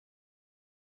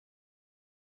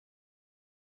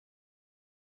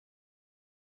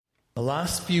The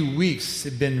last few weeks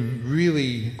have been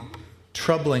really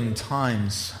troubling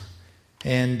times,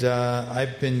 and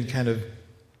I've been kind of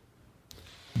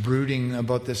brooding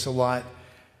about this a lot.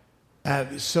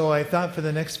 So I thought for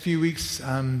the next few weeks,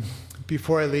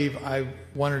 before I leave, I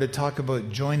wanted to talk about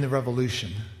join the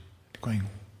revolution. Going,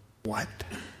 what?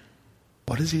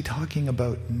 What is he talking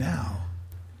about now?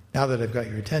 Now that I've got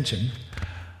your attention.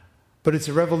 But it's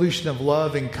a revolution of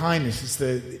love and kindness. It's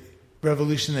the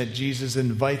revolution that Jesus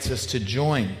invites us to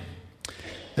join.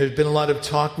 There's been a lot of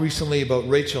talk recently about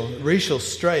racial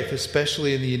strife,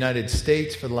 especially in the United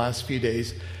States for the last few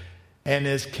days. And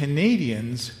as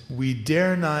Canadians, we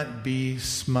dare not be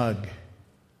smug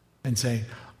and say,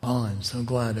 "Oh, I'm so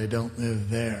glad I don't live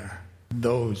there.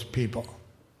 Those people."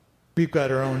 We've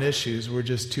got our own issues. We're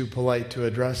just too polite to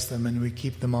address them, and we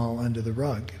keep them all under the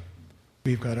rug.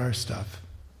 We've got our stuff,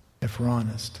 if we're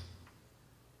honest.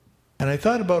 And I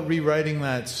thought about rewriting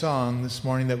that song this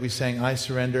morning that we sang, I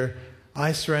surrender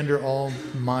all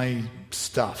my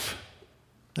stuff.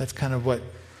 That's kind of what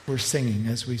we're singing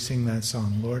as we sing that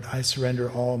song. Lord, I surrender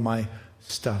all my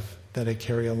stuff that I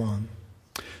carry along.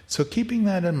 So keeping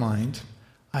that in mind,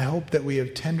 I hope that we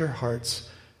have tender hearts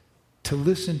to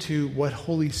listen to what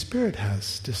Holy Spirit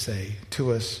has to say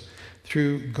to us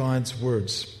through God's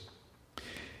words.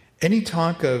 Any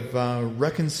talk of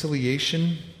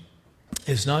reconciliation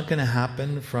is not going to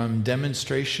happen from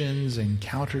demonstrations and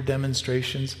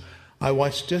counter-demonstrations. I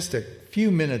watched just a few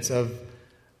minutes of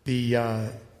the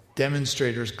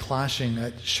demonstrators clashing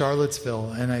at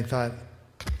Charlottesville, and I thought,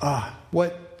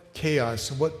 what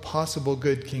chaos, what possible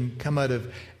good can come out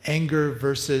of anger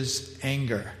versus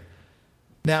anger?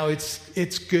 Now,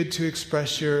 it's good to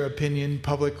express your opinion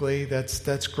publicly.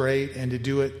 That's great, and to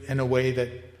do it in a way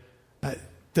that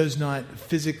does not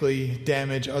physically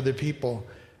damage other people.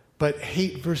 But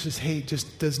hate versus hate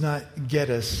just does not get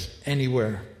us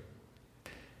anywhere.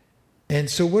 And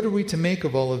so what are we to make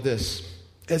of all of this?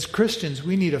 As Christians,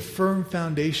 we need a firm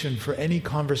foundation for any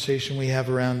conversation we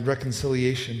have around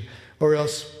reconciliation, or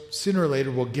else sooner or later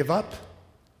we'll give up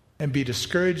and be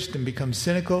discouraged and become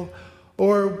cynical,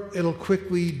 or it'll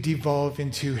quickly devolve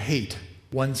into hate,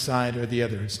 one side or the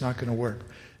other. It's not going to work.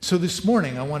 So this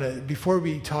morning, I want to, before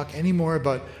we talk any more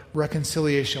about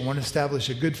reconciliation, I want to establish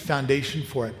a good foundation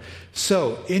for it.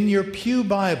 So, in your pew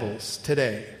Bibles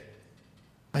today,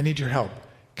 I need your help.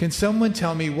 Can someone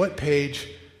tell me what page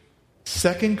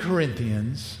 2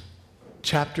 Corinthians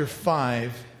chapter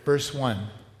 5, verse 1?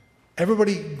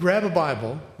 Everybody grab a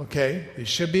Bible, okay? It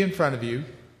should be in front of you.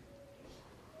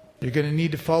 You're going to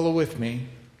need to follow with me,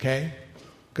 okay?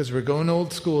 Because we're going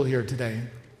old school here today.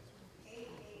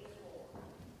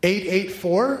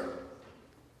 884?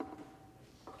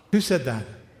 Who said that?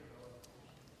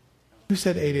 Who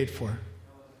said 884?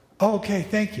 Oh, okay,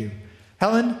 thank you.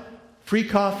 Helen, free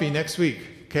coffee next week,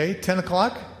 okay? 10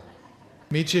 o'clock?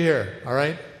 Meet you here, all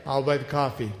right? I'll buy the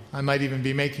coffee. I might even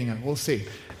be making it. We'll see.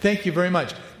 Thank you very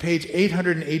much. Page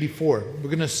 884. We're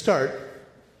going to start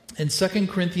in 2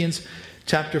 Corinthians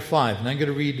chapter 5. And I'm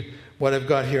going to read what I've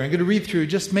got here. I'm going to read through,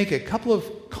 just make a couple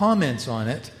of comments on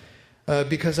it,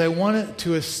 because I want it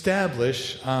to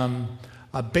establish a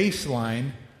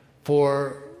baseline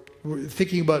for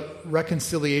thinking about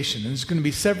reconciliation. And there's going to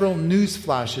be several news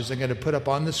flashes I'm going to put up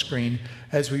on the screen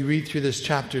as we read through this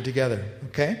chapter together.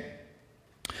 Okay?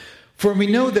 For we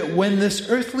know that when this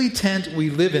earthly tent we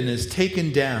live in is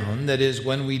taken down, that is,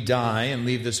 when we die and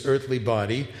leave this earthly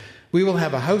body, we will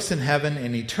have a house in heaven,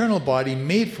 an eternal body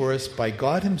made for us by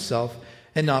God himself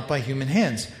and not by human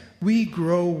hands. We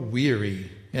grow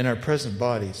weary in our present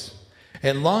bodies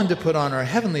and long to put on our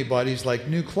heavenly bodies like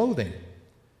new clothing.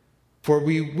 For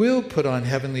we will put on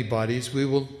heavenly bodies. We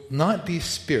will not be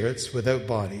spirits without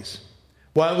bodies.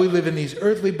 While we live in these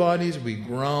earthly bodies, we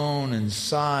groan and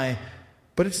sigh.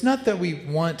 But it's not that we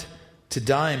want to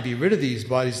die and be rid of these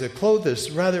bodies that clothe us.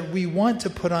 Rather, we want to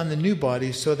put on the new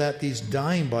bodies so that these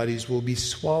dying bodies will be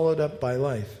swallowed up by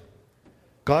life.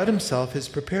 God himself has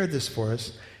prepared this for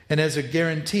us, and as a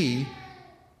guarantee,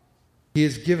 he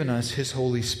has given us his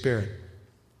Holy Spirit.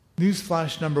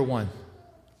 Newsflash number 1.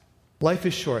 Life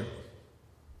is short.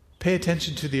 Pay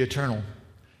attention to the eternal.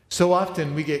 So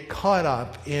often we get caught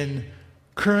up in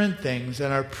current things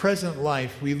and our present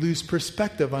life. We lose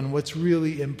perspective on what's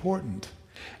really important.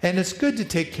 And it's good to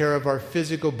take care of our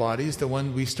physical bodies, the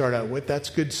one we start out with. That's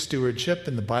good stewardship,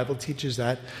 and the Bible teaches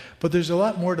that. But there's a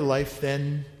lot more to life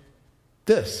than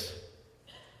this,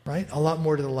 right? A lot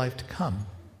more to the life to come.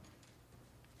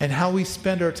 And how we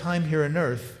spend our time here on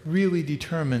earth really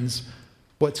determines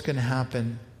what's going to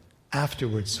happen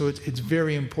afterwards. So it's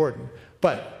very important.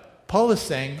 But Paul is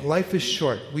saying life is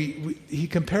short. He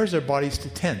compares our bodies to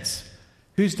tents.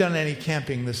 Who's done any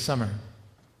camping this summer?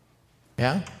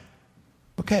 Yeah?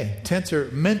 Okay, tents are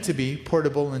meant to be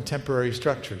portable and temporary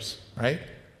structures, right?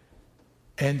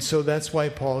 And so that's why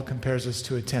Paul compares us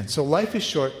to a tent. So life is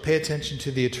short, pay attention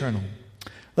to the eternal.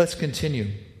 Let's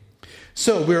continue.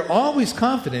 So we're always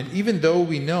confident, even though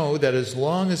we know that as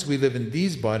long as we live in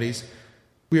these bodies,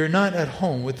 we are not at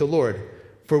home with the Lord.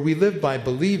 For we live by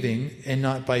believing and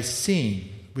not by seeing.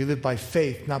 We live by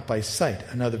faith, not by sight,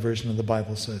 another version of the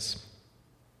Bible says.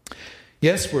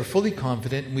 Yes, we're fully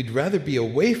confident, and we'd rather be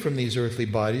away from these earthly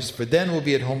bodies, for then we'll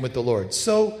be at home with the Lord.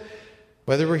 So,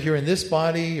 whether we're here in this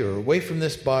body or away from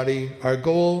this body, our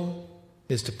goal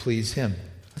is to please Him.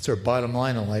 That's our bottom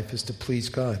line in life, is to please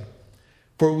God.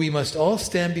 For we must all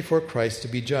stand before Christ to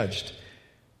be judged.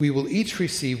 We will each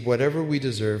receive whatever we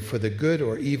deserve for the good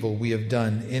or evil we have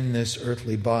done in this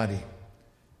earthly body.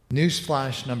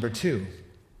 Newsflash number 2.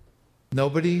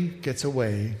 Nobody gets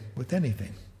away with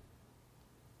anything.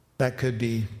 That could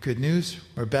be good news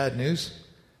or bad news,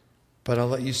 but I'll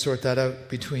let you sort that out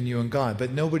between you and God.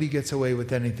 But nobody gets away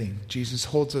with anything. Jesus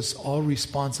holds us all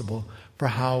responsible for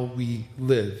how we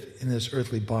live in this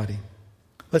earthly body.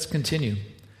 Let's continue.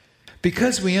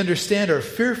 Because we understand our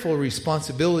fearful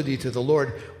responsibility to the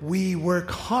Lord, we work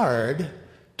hard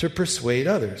to persuade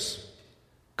others.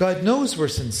 God knows we're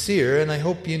sincere, and I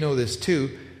hope you know this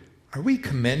too. Are we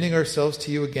commending ourselves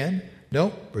to you again?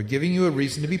 No, we're giving you a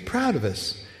reason to be proud of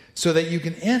us, so that you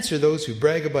can answer those who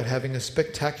brag about having a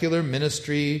spectacular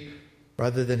ministry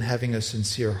rather than having a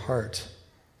sincere heart.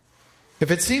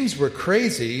 If it seems we're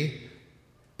crazy,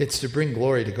 it's to bring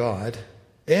glory to God.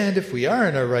 And if we are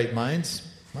in our right minds,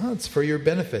 well, it's for your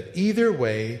benefit. Either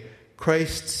way,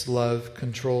 Christ's love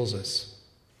controls us.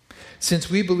 Since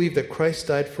we believe that Christ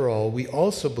died for all, we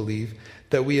also believe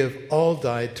that we have all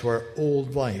died to our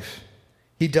old life.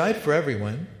 He died for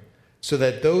everyone, so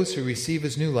that those who receive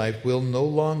His new life will no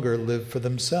longer live for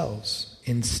themselves.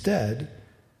 Instead,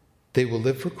 they will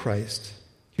live for Christ,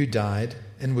 who died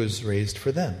and was raised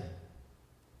for them.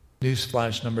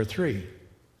 Newsflash number 3.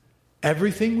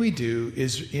 Everything we do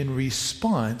is in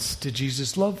response to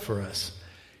Jesus' love for us.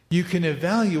 You can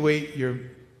evaluate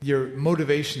your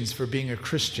motivations for being a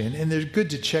Christian, and they're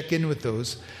good to check in with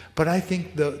those. But I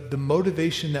think the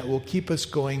motivation that will keep us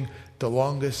going the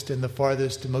longest and the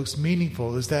farthest and most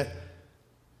meaningful is that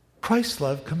Christ's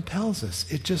love compels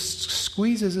us. It just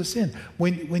squeezes us in.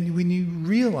 When you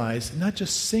realize, not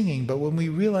just singing, but when we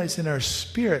realize in our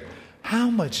spirit how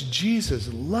much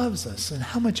Jesus loves us and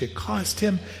how much it cost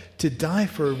Him to die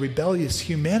for a rebellious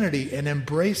humanity and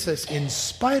embrace us in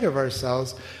spite of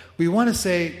ourselves, we want to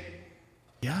say,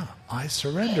 yeah, I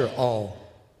surrender all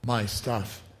my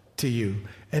stuff to you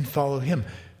and follow Him.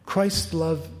 Christ's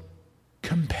love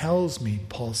compels me,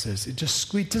 Paul says. It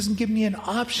doesn't give me an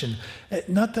option.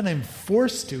 Not that I'm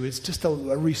forced to. It's just a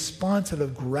response out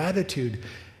of gratitude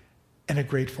and a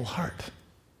grateful heart.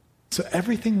 So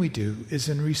everything we do is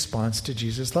in response to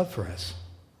Jesus' love for us.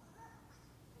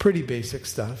 Pretty basic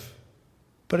stuff,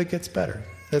 but it gets better.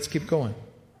 Let's keep going.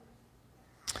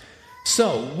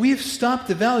 So, we've stopped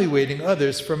evaluating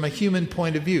others from a human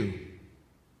point of view.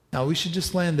 Now, we should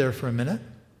just land there for a minute.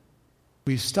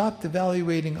 We've stopped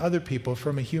evaluating other people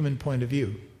from a human point of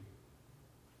view.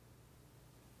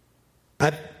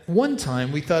 At one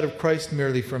time, we thought of Christ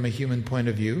merely from a human point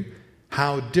of view.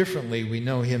 How differently we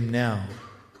know Him now.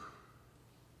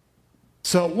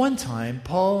 So at one time,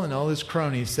 Paul and all his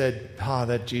cronies said,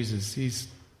 that Jesus,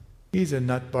 he's a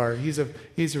nut bar. He's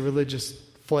a religious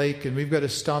flake, and we've got to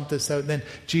stomp this out. And then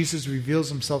Jesus reveals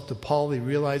Himself to Paul. He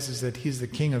realizes that He's the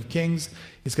King of Kings.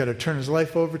 He's got to turn his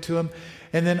life over to Him.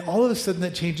 And then all of a sudden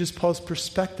that changes Paul's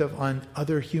perspective on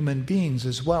other human beings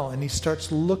as well. And he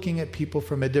starts looking at people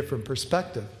from a different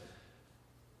perspective.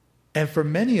 And for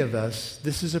many of us,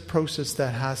 this is a process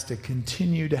that has to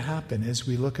continue to happen as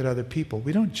we look at other people.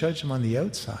 We don't judge them on the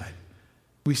outside.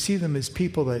 We see them as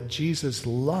people that Jesus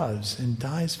loves and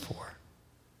dies for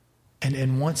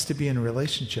and wants to be in a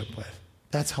relationship with.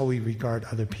 That's how we regard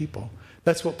other people.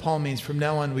 That's what Paul means. From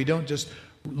now on, we don't just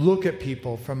look at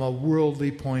people from a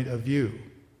worldly point of view.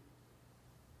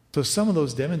 So some of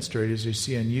those demonstrators you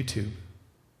see on YouTube,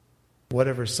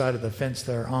 whatever side of the fence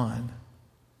they're on,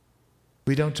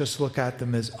 we don't just look at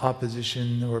them as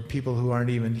opposition or people who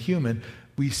aren't even human.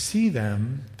 We see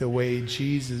them the way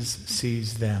Jesus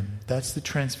sees them. That's the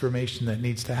transformation that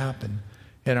needs to happen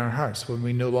in our hearts when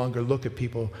we no longer look at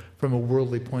people from a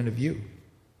worldly point of view.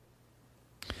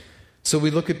 So we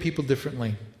look at people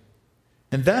differently.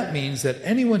 And that means that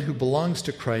anyone who belongs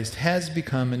to Christ has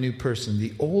become a new person.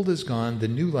 The old is gone, the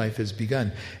new life has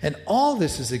begun. And all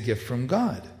this is a gift from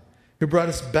God, who brought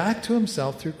us back to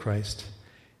Himself through Christ.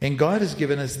 And God has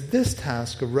given us this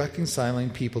task of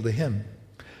reconciling people to him.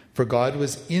 For God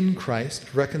was in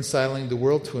Christ, reconciling the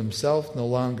world to himself, no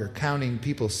longer counting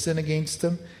people's sin against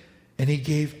them. And he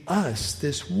gave us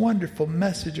this wonderful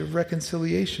message of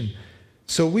reconciliation.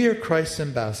 So we are Christ's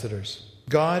ambassadors.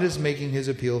 God is making his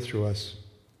appeal through us.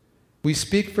 We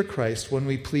speak for Christ when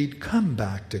we plead, come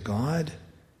back to God.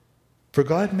 For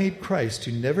God made Christ,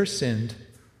 who never sinned,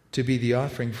 to be the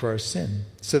offering for our sin,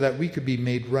 so that we could be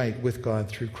made right with God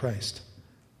through Christ.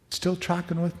 Still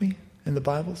tracking with me in the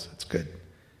Bibles? That's good.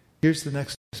 Here's the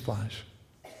next splash.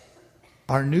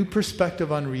 Our new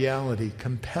perspective on reality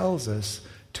compels us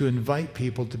to invite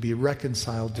people to be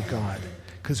reconciled to God,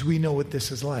 because we know what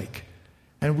this is like.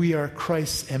 And we are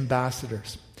Christ's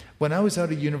ambassadors. When I was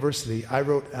out of university, I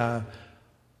wrote a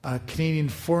Canadian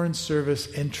Foreign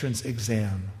Service entrance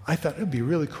exam. I thought it would be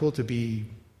really cool to be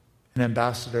an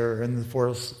ambassador in the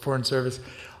Foreign Service.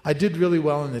 I did really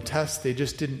well in the test. They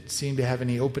just didn't seem to have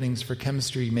any openings for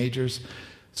chemistry majors.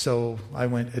 So I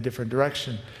went a different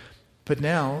direction. But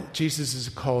now Jesus has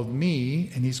called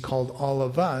me, and he's called all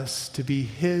of us to be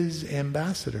his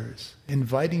ambassadors,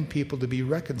 inviting people to be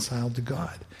reconciled to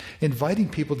God, inviting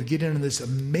people to get into this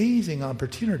amazing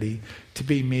opportunity to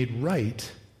be made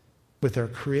right with our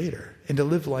Creator and to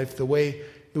live life the way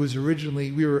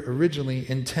we were originally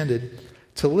intended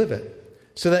to live it.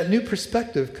 So that new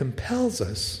perspective compels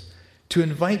us to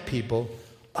invite people,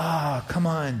 come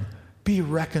on, be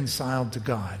reconciled to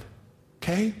God.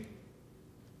 Okay?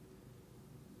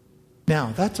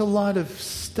 Now, that's a lot of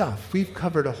stuff. We've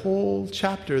covered a whole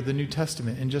chapter of the New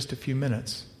Testament in just a few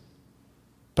minutes.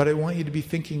 But I want you to be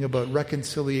thinking about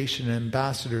reconciliation and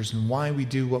ambassadors and why we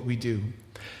do what we do.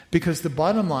 Because the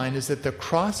bottom line is that the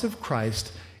cross of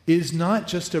Christ is not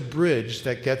just a bridge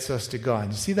that gets us to God.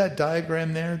 You see that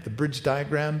diagram there, the bridge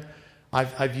diagram?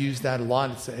 I've used that a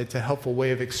lot. It's a helpful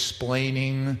way of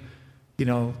explaining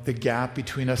the gap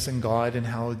between us and God and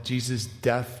how Jesus'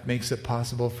 death makes it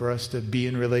possible for us to be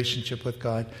in relationship with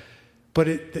God. But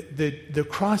the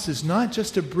cross is not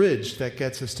just a bridge that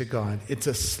gets us to God. It's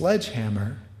a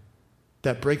sledgehammer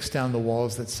that breaks down the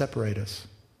walls that separate us.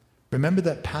 Remember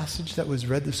that passage that was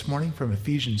read this morning from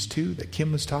Ephesians 2 that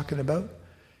Kim was talking about?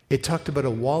 It talked about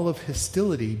a wall of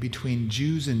hostility between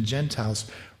Jews and Gentiles,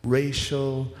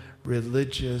 racial,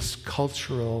 religious,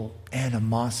 cultural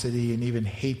animosity, and even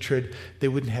hatred. They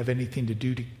wouldn't have anything to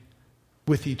do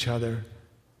with each other.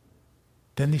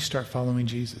 Then they start following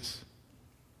Jesus.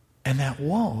 And that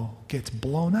wall gets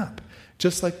blown up,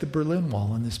 just like the Berlin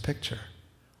Wall in this picture.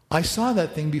 I saw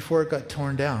that thing before it got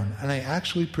torn down, and I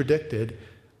actually predicted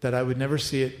that I would never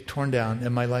see it torn down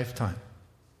in my lifetime.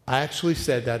 I actually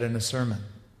said that in a sermon.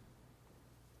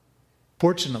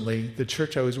 Fortunately, the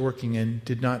church I was working in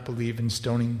did not believe in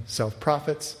stoning false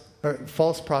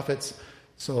prophets,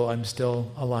 so I'm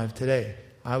still alive today.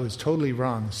 I was totally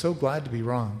wrong. So glad to be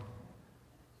wrong.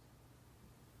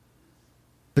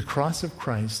 The cross of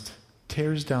Christ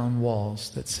tears down walls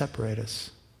that separate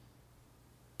us.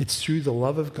 It's through the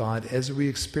love of God, as we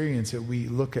experience it, we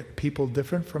look at people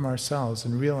different from ourselves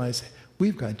and realize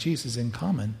we've got Jesus in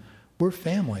common. We're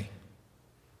family.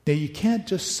 Now, you can't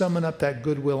just summon up that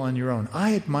goodwill on your own.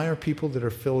 I admire people that are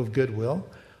full of goodwill.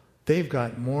 They've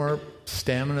got more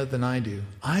stamina than I do.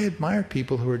 I admire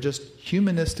people who are just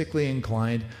humanistically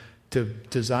inclined to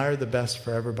desire the best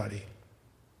for everybody.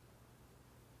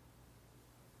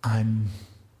 I'm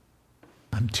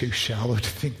too shallow to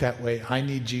think that way. I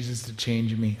need Jesus to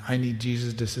change me. I need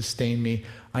Jesus to sustain me.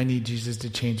 I need Jesus to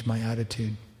change my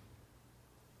attitude.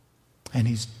 And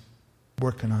he's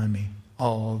working on me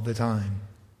all the time.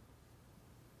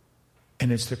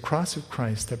 And it's the cross of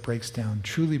Christ that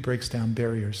truly breaks down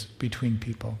barriers between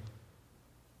people.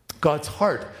 God's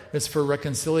heart is for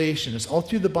reconciliation. It's all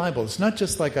through the Bible. It's not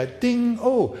just like a ding,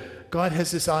 God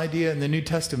has this idea in the New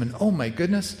Testament. Oh my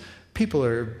goodness, people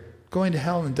are going to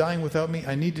hell and dying without me.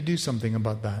 I need to do something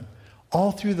about that.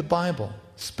 All through the Bible,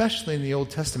 especially in the Old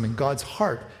Testament, God's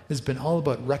heart has been all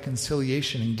about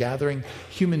reconciliation and gathering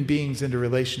human beings into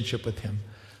relationship with him.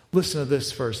 Listen to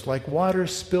this first. Like water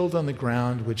spilled on the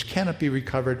ground, which cannot be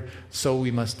recovered, so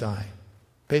we must die.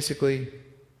 Basically,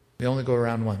 we only go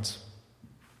around once.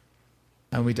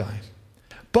 And we die.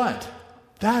 But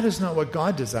that is not what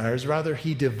God desires. Rather,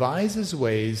 he devises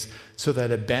ways so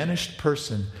that a banished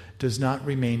person does not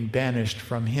remain banished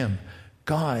from him.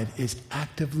 God is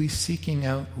actively seeking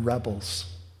out rebels.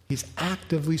 He's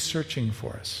actively searching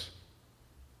for us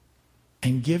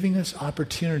and giving us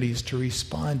opportunities to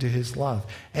respond to his love.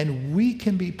 And we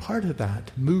can be part of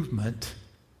that movement.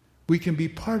 We can be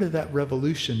part of that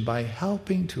revolution by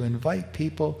helping to invite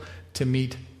people to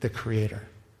meet the Creator.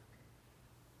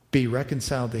 Be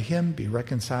reconciled to him, be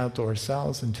reconciled to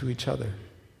ourselves and to each other.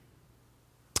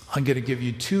 I'm going to give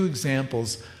you two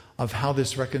examples of how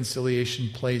this reconciliation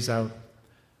plays out.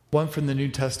 One from the New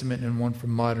Testament and one from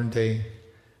modern day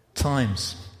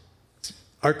times.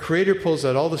 Our Creator pulls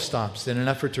out all the stops in an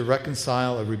effort to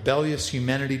reconcile a rebellious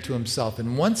humanity to himself.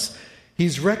 And once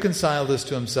he's reconciled us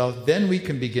to himself, then we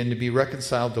can begin to be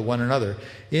reconciled to one another.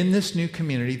 In this new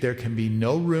community, there can be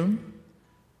no room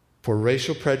for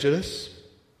racial prejudice,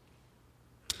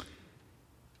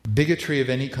 bigotry of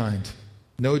any kind,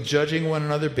 no judging one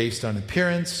another based on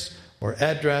appearance or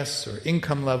address or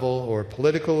income level or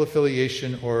political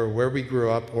affiliation or where we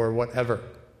grew up or whatever.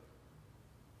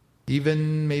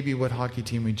 Even maybe what hockey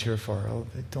team we cheer for.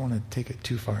 I don't want to take it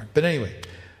too far. But anyway,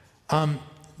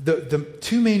 the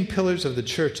two main pillars of the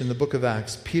church in the book of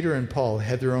Acts, Peter and Paul,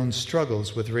 had their own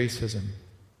struggles with racism.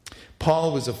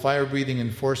 Paul was a fire-breathing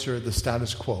enforcer of the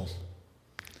status quo.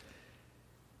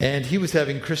 And he was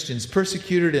having Christians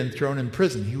persecuted and thrown in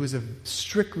prison. He was a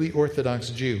strictly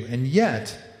Orthodox Jew. And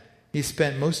yet, he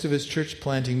spent most of his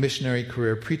church-planting missionary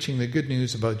career preaching the good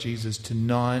news about Jesus to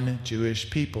non-Jewish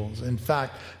peoples. In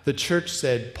fact, the church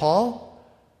said, Paul,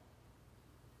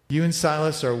 you and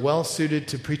Silas are well suited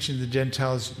to preaching to the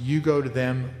Gentiles. You go to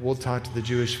them. We'll talk to the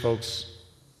Jewish folks.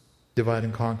 Divide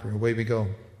and conquer. Away we go.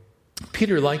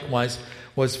 Peter, likewise,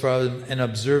 was from an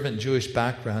observant Jewish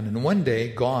background. And one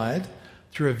day, God,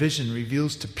 through a vision,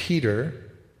 reveals to Peter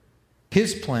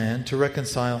his plan to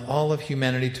reconcile all of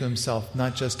humanity to himself,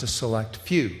 not just a select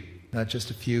few, not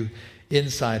just a few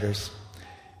insiders.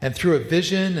 And through a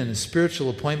vision and a spiritual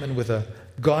appointment with a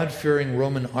God-fearing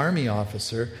Roman army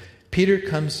officer, Peter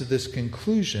comes to this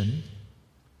conclusion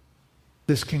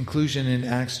in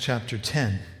Acts chapter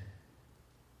 10.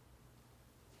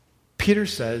 Peter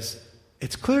says,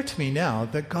 it's clear to me now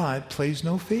that God plays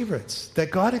no favorites,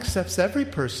 that God accepts every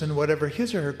person, whatever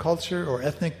his or her culture or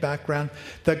ethnic background,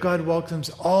 that God welcomes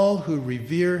all who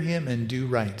revere him and do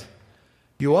right.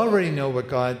 You already know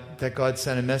that God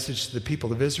sent a message to the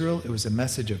people of Israel. It was a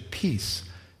message of peace.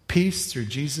 Peace through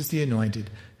Jesus the Anointed,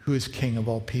 who is King of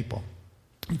all people.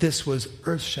 This was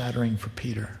earth-shattering for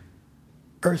Peter.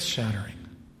 Earth-shattering.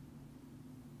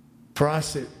 For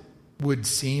us, it would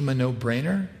seem a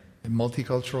no-brainer in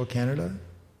multicultural Canada,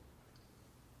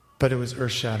 but it was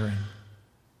earth-shattering.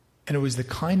 And it was the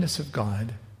kindness of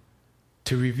God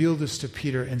to reveal this to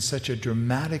Peter in such a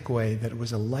dramatic way that it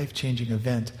was a life-changing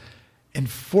event. And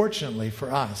fortunately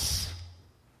for us,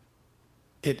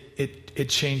 it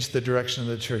changed the direction of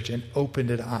the church and opened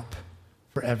it up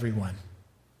for everyone.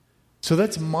 So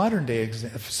that's a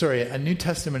New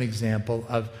Testament example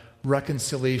of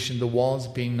reconciliation, the walls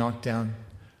being knocked down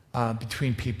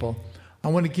between people. I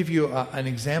want to give you an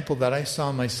example that I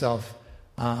saw myself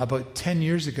about 10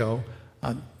 years ago.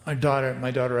 My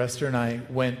daughter Esther and I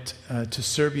went to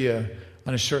Serbia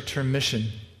on a short-term mission.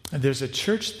 And there's a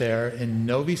church there in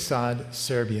Novi Sad,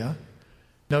 Serbia,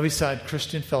 Novi Sad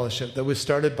Christian Fellowship, that was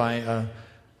started by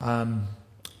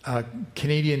a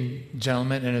Canadian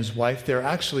gentleman and his wife. They're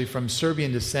actually from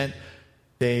Serbian descent.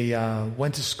 They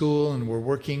went to school and were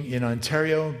working in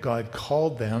Ontario. God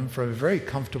called them for a very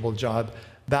comfortable job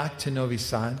back to Novi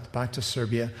Sad, back to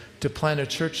Serbia, to plant a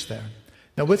church there.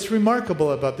 Now, what's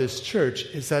remarkable about this church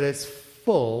is that it's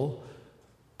full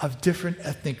of different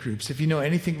ethnic groups. If you know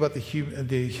anything about the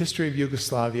history of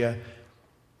Yugoslavia,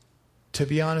 to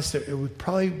be honest, it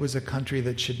probably was a country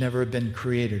that should never have been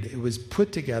created. It was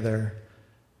put together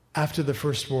after the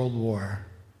First World War,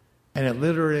 and it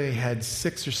literally had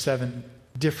 6 or 7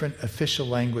 different official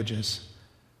languages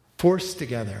forced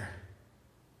together.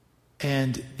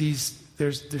 And there's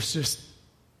just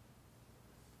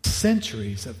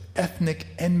centuries of ethnic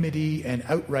enmity and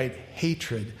outright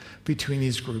hatred between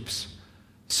these groups.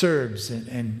 Serbs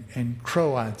and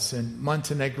Croats and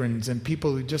Montenegrins and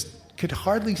people who just could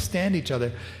hardly stand each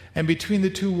other. And between the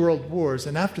two world wars,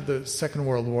 and after the Second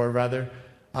World War rather,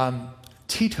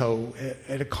 Tito,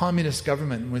 at a communist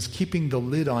government, was keeping the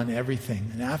lid on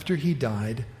everything. And after he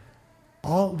died,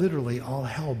 literally all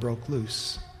hell broke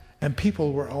loose. And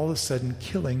people were all of a sudden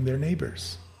killing their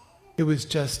neighbors. It was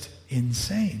just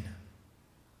insane.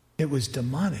 It was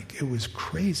demonic. It was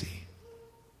crazy.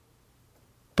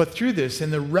 But through this, in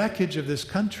the wreckage of this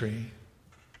country,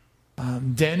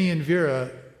 Danny and Vera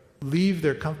leave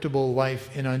their comfortable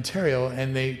life in Ontario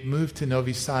and they move to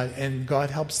Novi Sad, and God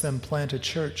helps them plant a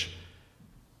church.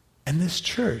 And this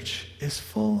church is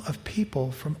full of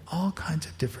people from all kinds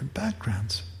of different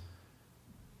backgrounds.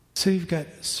 So you've got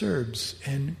Serbs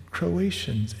and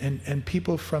Croatians and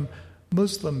people from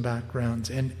Muslim backgrounds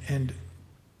and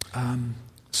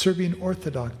Serbian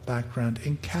Orthodox background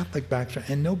and Catholic background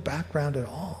and no background at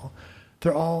all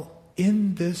They're all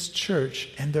in this church,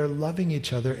 and they're loving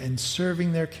each other and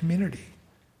serving their community.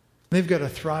 They've got a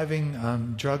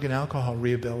thriving drug and alcohol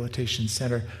rehabilitation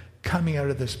center coming out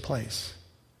of this place.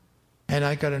 And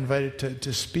I got invited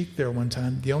to speak there one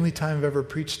time. The only time I've ever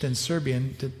preached in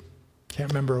Serbian. Can't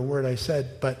remember a word I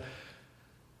said, but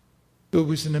it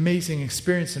was an amazing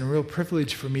experience and a real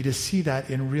privilege for me to see that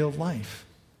in real life.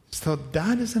 So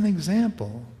that is an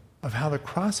example of how the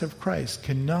cross of Christ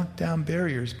can knock down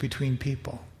barriers between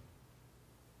people.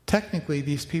 Technically,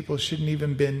 these people shouldn't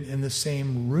even been in the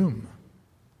same room.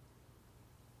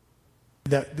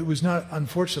 That was not,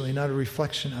 unfortunately, not a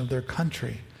reflection of their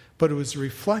country, but it was a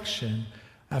reflection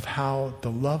of how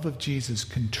the love of Jesus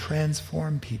can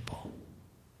transform people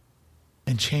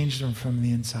and change them from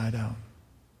the inside out.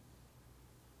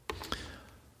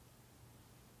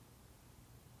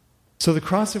 So the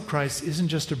cross of Christ isn't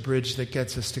just a bridge that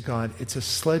gets us to God. It's a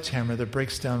sledgehammer that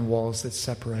breaks down walls that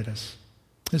separate us.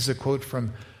 This is a quote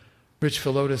from Rich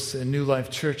Philotis in New Life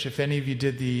Church. If any of you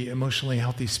did the Emotionally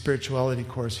Healthy Spirituality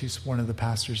course, he's one of the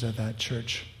pastors at that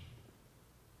church.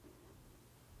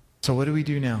 So what do we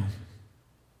do now?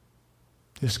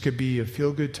 This could be a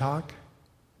feel-good talk.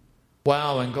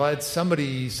 Wow, I'm glad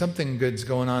something good's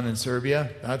going on in Serbia.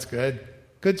 That's good.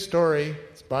 Good story.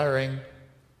 Inspiring.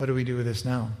 What do we do with this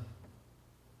now?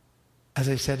 As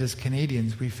I said, as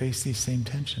Canadians, we face these same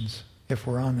tensions. If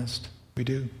we're honest, we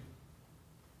do.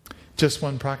 Just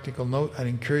one practical note, I'd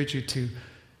encourage you to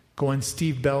go on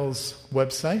Steve Bell's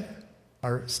website.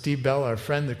 Steve Bell, our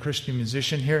friend, the Christian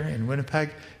musician here in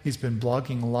Winnipeg, he's been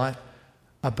blogging a lot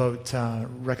about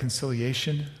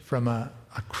reconciliation from a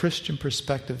Christian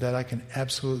perspective that I can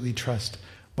absolutely trust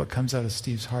what comes out of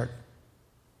Steve's heart.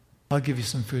 I'll give you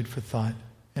some food for thought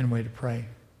and a way to pray.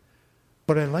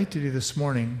 What I'd like to do this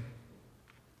morning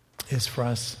is for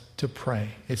us to pray.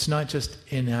 It's not just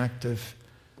inactive.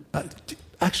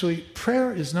 Actually,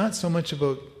 prayer is not so much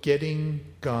about getting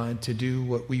God to do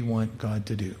what we want God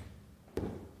to do.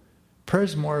 Prayer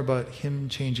is more about Him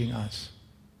changing us.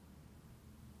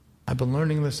 I've been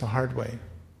learning this the hard way.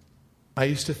 I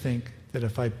used to think that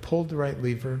if I pulled the right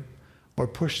lever or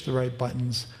pushed the right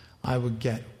buttons, I would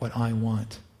get what I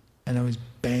want. And I was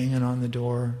banging on the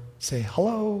door, say,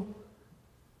 hello.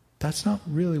 That's not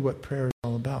really what prayer is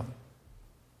all about.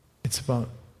 It's about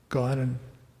God and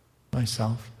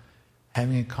myself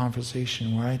having a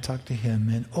conversation where I talk to Him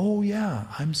and, oh yeah,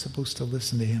 I'm supposed to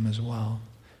listen to Him as well.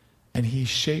 And He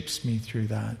shapes me through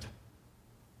that.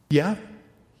 Yeah,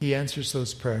 He answers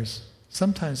those prayers,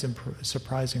 sometimes in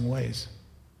surprising ways.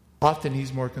 Often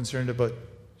He's more concerned about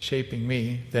shaping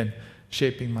me than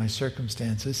shaping my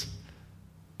circumstances.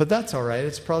 But that's all right.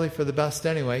 It's probably for the best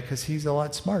anyway, because He's a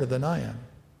lot smarter than I am.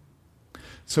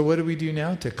 So what do we do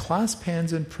now? To clasp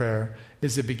hands in prayer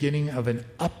is the beginning of an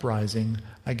uprising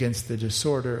against the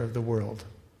disorder of the world.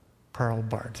 Karl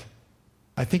Barth.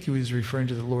 I think he was referring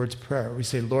to the Lord's Prayer. We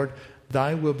say, Lord,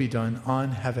 thy will be done on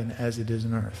heaven as it is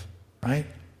on earth. Right?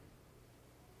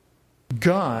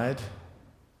 God,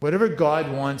 whatever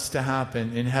God wants to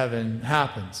happen in heaven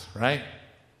happens, right?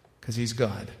 Because He's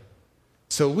God.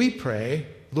 So we pray,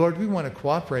 Lord, we want to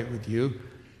cooperate with you.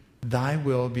 Thy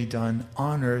will be done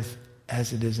on earth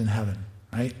as it is in heaven,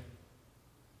 right?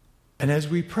 And as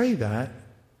we pray that,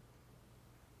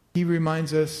 He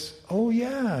reminds us, oh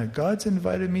yeah, God's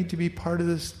invited me to be part of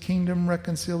this kingdom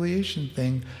reconciliation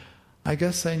thing. I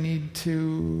guess I need to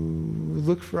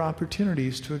look for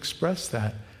opportunities to express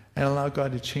that and allow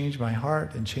God to change my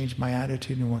heart and change my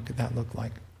attitude, and what could that look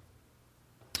like?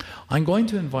 I'm going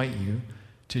to invite you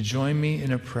to join me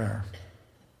in a prayer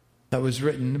that was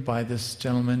written by this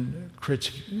gentleman,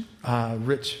 Rich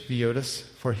Viotis,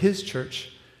 for his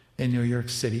church in New York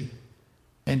City,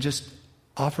 and just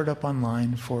offered up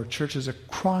online for churches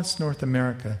across North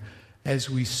America as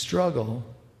we struggle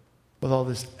with all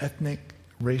this ethnic,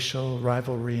 racial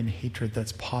rivalry and hatred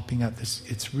that's popping up.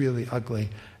 It's really ugly.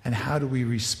 And how do we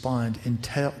respond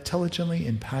intelligently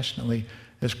and passionately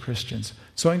as Christians?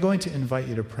 So I'm going to invite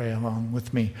you to pray along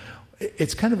with me.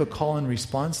 It's kind of a call and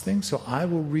response thing, so I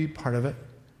will read part of it,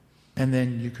 and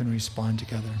then you can respond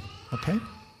together. Okay?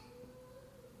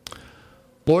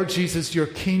 Lord Jesus, your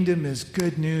kingdom is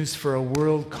good news for a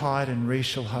world caught in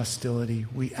racial hostility.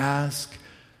 We ask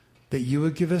that you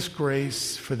would give us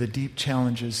grace for the deep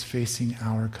challenges facing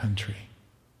our country.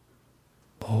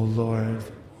 Oh Lord,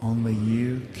 only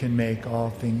you can make all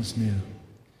things new.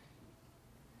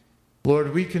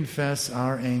 Lord, we confess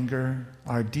our anger,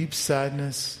 our deep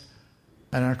sadness,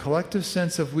 and our collective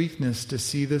sense of weakness to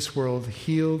see this world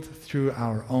healed through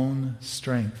our own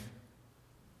strength.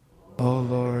 Oh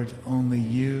Lord, only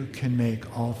you can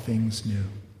make all things new.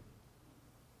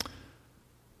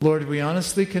 Lord, we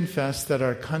honestly confess that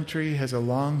our country has a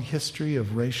long history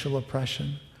of racial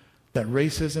oppression, that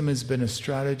racism has been a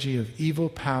strategy of evil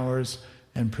powers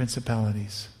and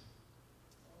principalities.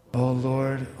 Oh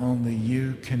Lord, only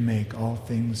you can make all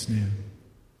things new.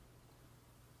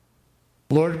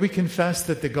 Lord, we confess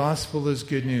that the gospel is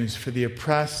good news for the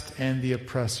oppressed and the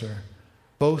oppressor.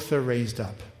 Both are raised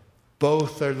up.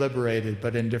 Both are liberated,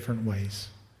 but in different ways.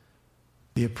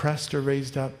 The oppressed are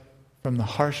raised up from the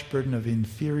harsh burden of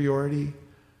inferiority,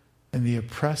 and the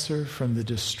oppressor from the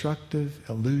destructive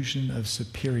illusion of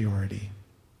superiority.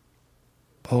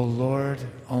 O Lord,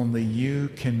 only you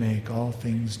can make all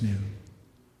things new.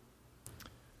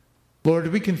 Lord,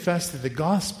 we confess that the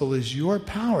gospel is your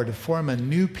power to form a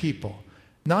new people,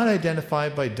 not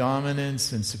identified by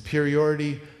dominance and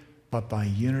superiority, but by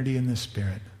unity in the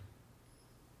Spirit.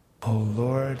 O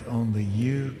Lord, only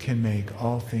you can make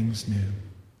all things new.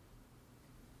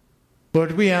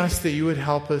 Lord, we ask that you would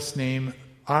help us name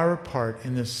our part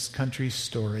in this country's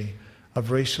story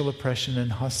of racial oppression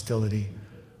and hostility,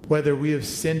 whether we have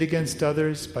sinned against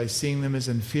others by seeing them as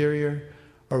inferior,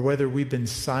 or whether we've been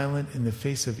silent in the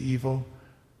face of evil.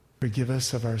 Forgive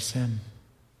us of our sin.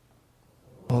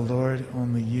 O Lord,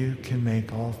 only you can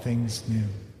make all things new.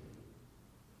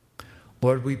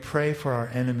 Lord, we pray for our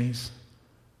enemies,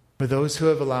 for those who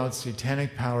have allowed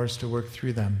satanic powers to work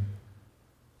through them.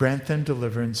 Grant them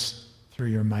deliverance through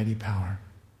your mighty power.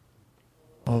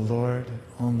 O Lord,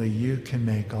 only you can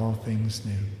make all things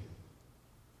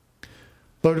new.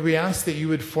 Lord, we ask that you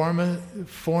would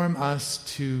form us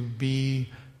to be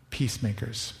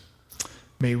peacemakers.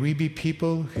 May we be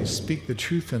people who speak the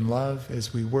truth in love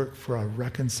as we work for a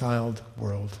reconciled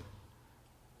world.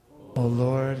 O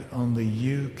Lord, only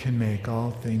you can make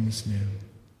all things new.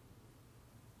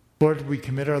 Lord, we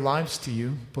commit our lives to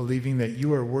you, believing that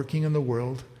you are working in the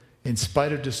world in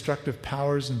spite of destructive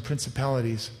powers and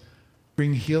principalities.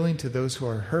 Bring healing to those who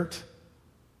are hurt,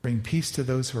 bring peace to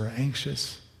those who are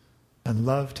anxious, and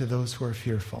love to those who are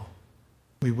fearful.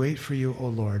 We wait for you, O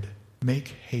Lord. Make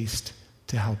haste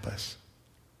to help us.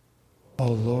 O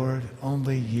Lord,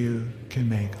 only you can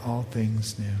make all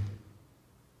things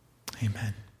new.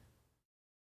 Amen.